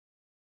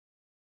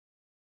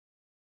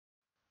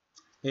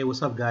Hey,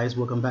 what's up, guys?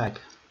 Welcome back.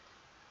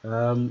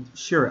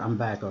 Sure, I'm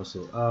back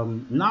also.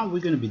 Now we're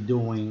going to be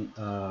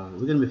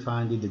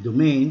finding the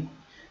domain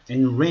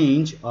and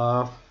range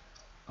of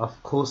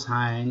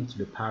cosine to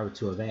the power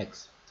 2 of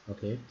x.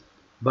 Okay,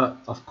 but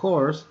of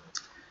course,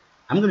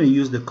 I'm going to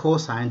use the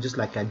cosine just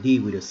like I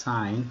did with the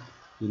sine,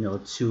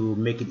 to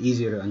make it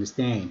easier to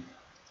understand.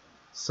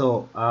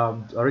 So,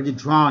 already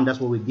drawn. That's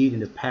what we did in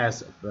the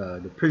past,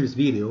 the previous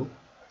video.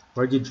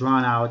 Already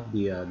drawn out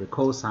the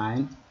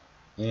cosine,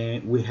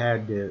 and we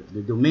had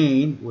the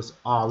domain was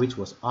r, which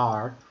was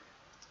r,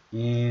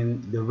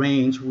 and the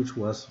range, which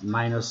was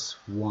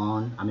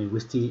 -1. I mean,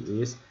 which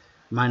still is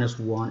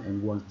 -1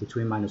 and 1,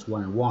 between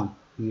 -1 and 1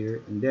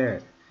 here and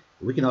there.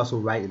 We can also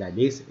write it like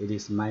this. It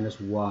is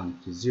 -1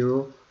 to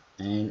 0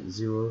 and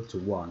 0 to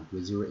 1,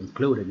 with 0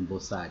 included in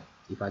both sides.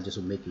 If I just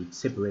make it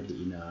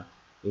separately in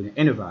an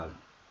interval.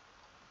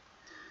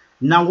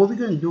 Now what we're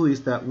going to do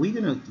is that we're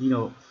going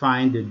to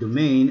find the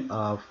domain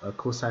of a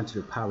cosine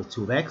to the power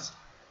 2 of x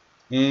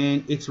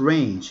and its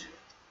range.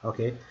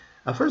 Okay,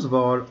 first of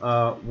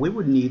all, we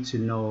would need to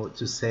know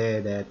to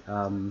say that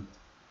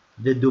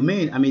the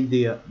domain, I mean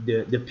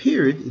the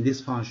period in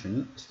this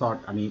function start,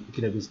 I mean it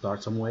could even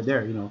start somewhere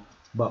there,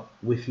 but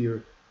if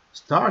you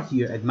start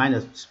here at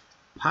minus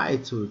pi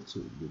to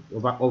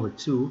over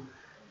 2,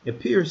 a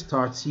period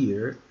starts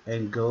here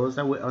and goes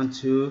that way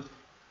onto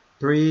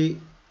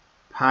 3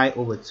 pi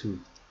over 2,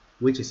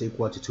 which is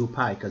equal to 2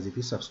 pi, because if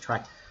you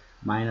subtract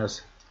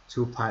minus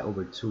 2 pi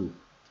over 2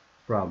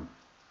 from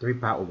 3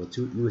 pi over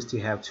 2, you will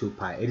still have 2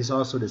 pi. It is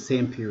also the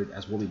same period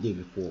as what we did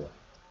before,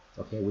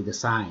 okay, with the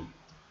sine.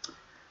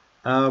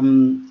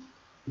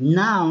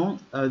 Now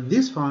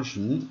this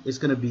function is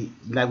going to be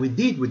like we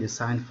did with the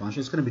sine function.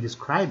 It's going to be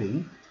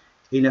describing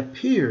in a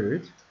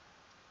period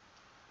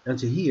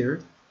until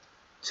here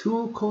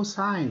 2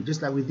 cosine,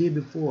 just like we did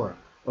before.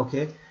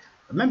 Okay,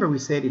 remember we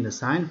said in the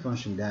sine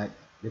function that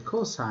the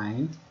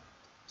cosine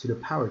to the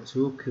power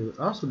 2 could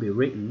also be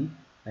written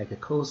like a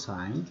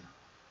cosine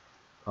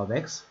of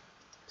x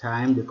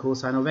times the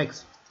cosine of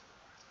x.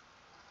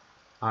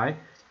 Alright,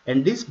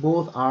 and these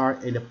both are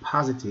in the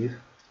positive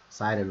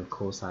side of the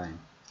cosine.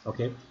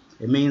 Okay,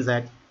 it means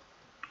that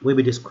we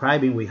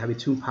have a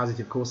two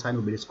positive cosine,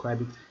 we'll be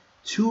describing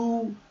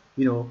two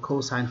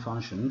cosine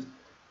functions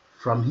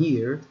from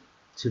here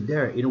to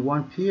there in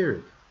one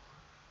period.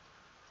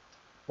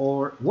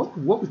 Or what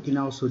we can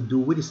also do,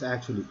 which is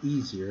actually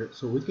easier,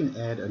 so we can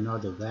add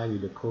another value,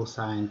 the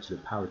cosine to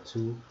the power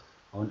 2,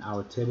 on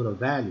our table of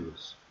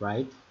values,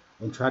 right?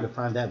 And try to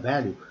find that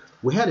value.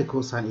 We had a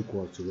cosine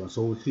equal to 1,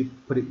 so if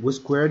we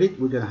squared it,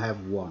 we're going to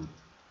have 1.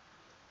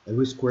 And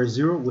we square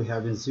 0, we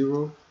have in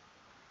 0.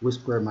 We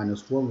square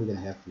minus 1, we're going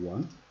to have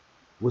 1.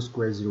 We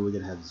square 0, we're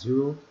going to have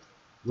 0.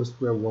 We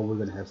square 1, we're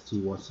going to have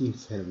c1. C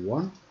instead of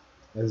 1.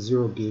 And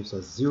 0 gives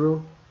us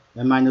 0.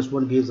 And minus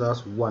 1 gives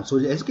us 1. So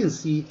as you can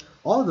see,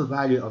 all the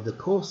value of the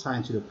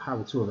cosine to the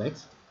power 2 of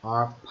x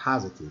are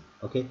positive.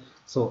 Okay,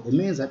 so it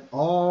means that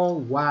all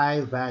y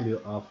value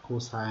of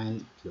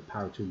cosine to the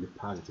power 2 will be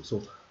positive.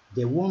 So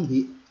there won't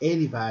be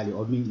any value,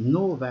 or mean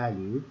no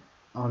value,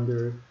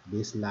 under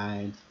this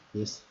line,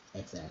 this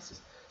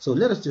x-axis. So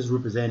let us just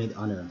represent it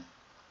on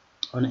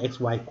an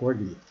xy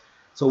coordinate.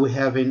 So we're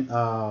having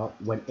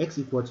when x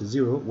equal to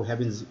 0,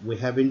 we're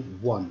having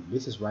 1.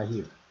 This is right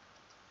here.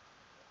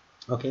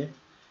 Okay,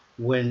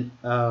 when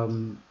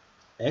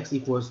x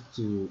equals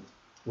to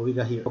what we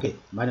got here, okay,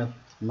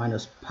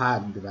 minus pi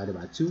divided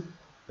by 2,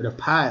 but the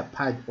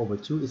pi over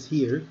 2 is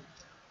here.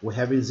 We're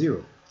having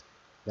 0.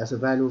 That's a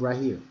value right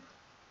here.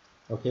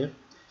 Okay,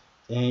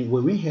 and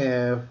when we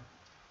have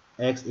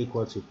x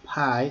equal to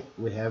pi,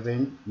 we're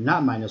having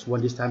not minus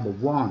 1 this time, but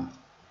 1.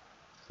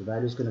 The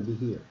value is going to be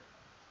here.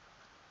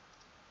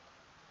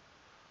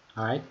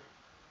 All right,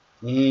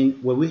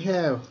 and when we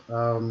have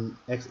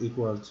x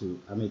equal to,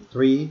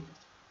 3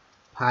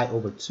 pi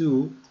over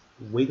 2,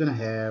 we're going to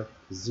have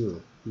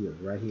 0 here,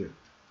 right here.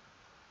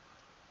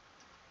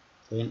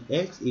 And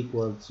x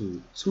equal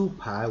to 2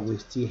 pi, we're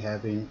still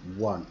having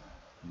 1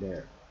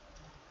 there.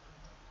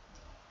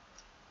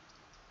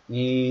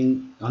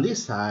 And on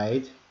this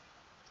side,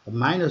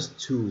 minus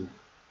 2,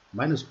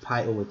 minus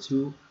pi over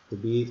 2 will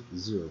be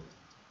 0.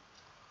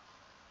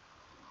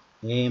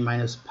 And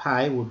minus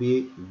pi will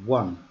be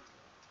 1.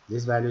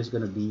 This value is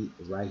going to be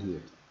right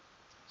here.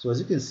 So as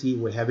you can see,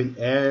 we're having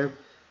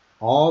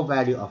all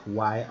value of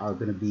y are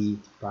going to be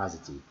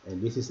positive.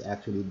 And this is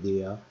actually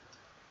the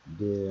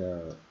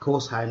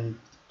cosine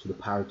to the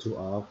power 2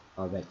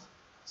 of x.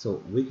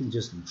 So we can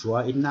just draw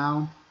it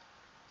now,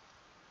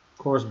 of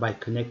course, by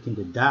connecting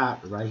the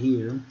dot right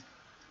here.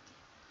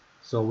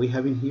 So we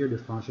have in here the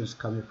functions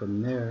coming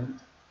from there.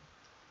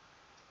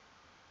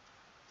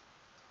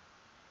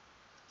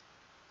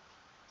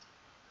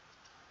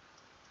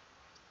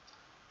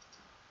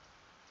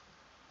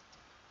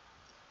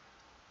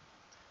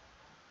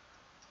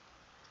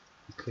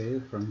 Okay,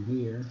 from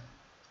here.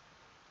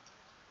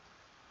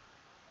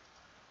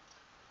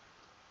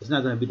 It's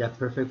not going to be that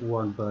perfect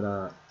one,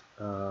 but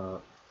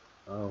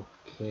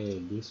okay,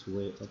 this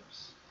way.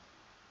 Oops.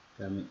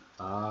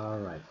 All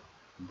right,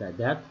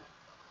 that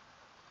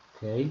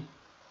Okay,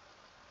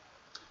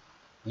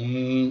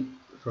 and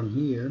from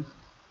here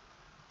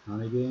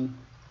on again,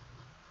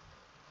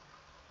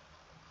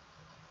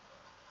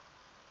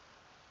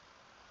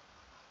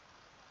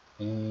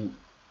 and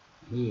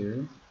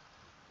here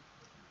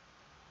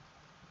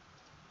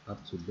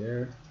up to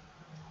there.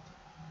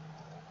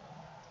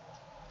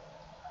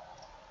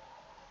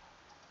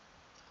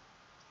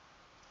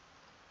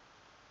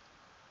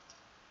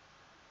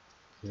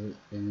 Okay,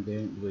 and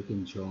then we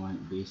can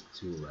join these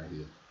two right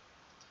here.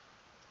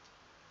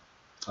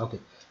 Okay,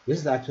 this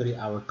is actually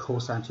our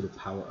cosine to the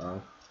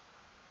power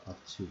of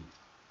 2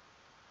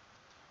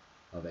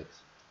 of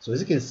x. So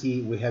as you can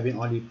see, we're having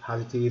only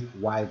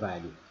positive y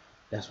value.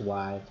 That's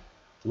why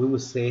we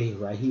would say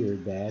right here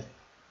that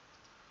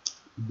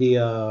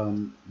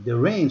the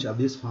range of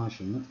this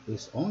function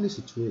is only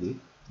situated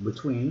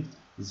between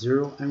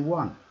 0 and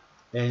 1,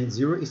 and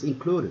 0 is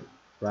included,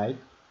 right?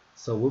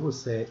 So we will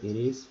say it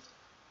is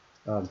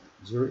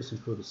 0 is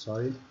included,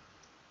 sorry.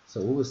 So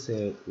we will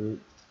say we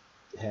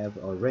have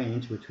a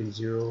range between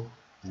 0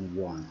 and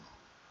 1.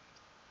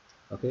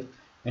 Okay,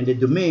 and the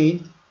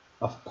domain,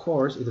 of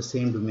course, is the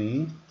same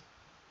domain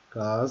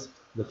because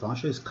the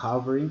function is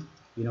covering,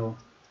 you know,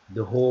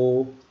 the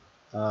whole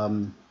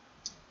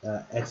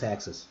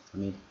x-axis. I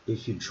mean,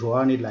 if you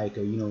draw on it like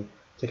you know,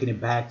 taking it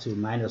back to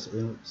minus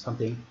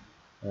something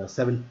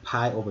 7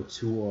 pi over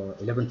 2 or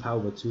 11 pi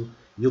over 2,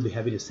 you'll be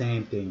having the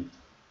same thing.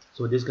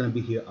 So this is going to be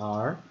here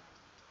r,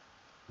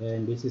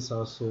 and this is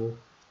also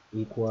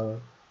equal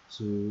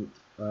to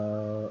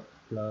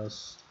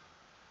plus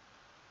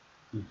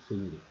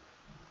infinity.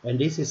 And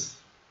this is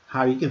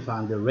how you can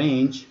find the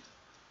range,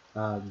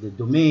 the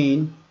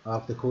domain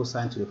of the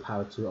cosine to the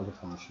power 2 of a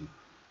function.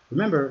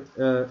 Remember,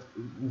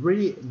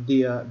 really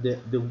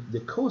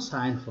the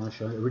cosine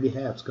function really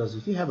helps, because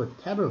if you have a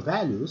table of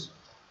values,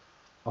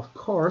 of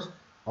course,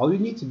 all you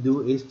need to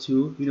do is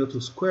to, you know, to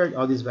square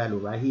all this value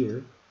right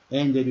here,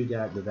 and then you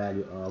get the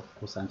value of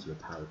cosine to the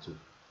power 2,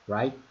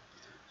 right?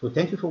 So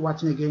thank you for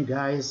watching again,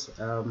 guys.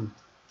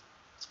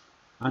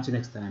 Until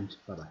next time,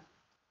 bye bye.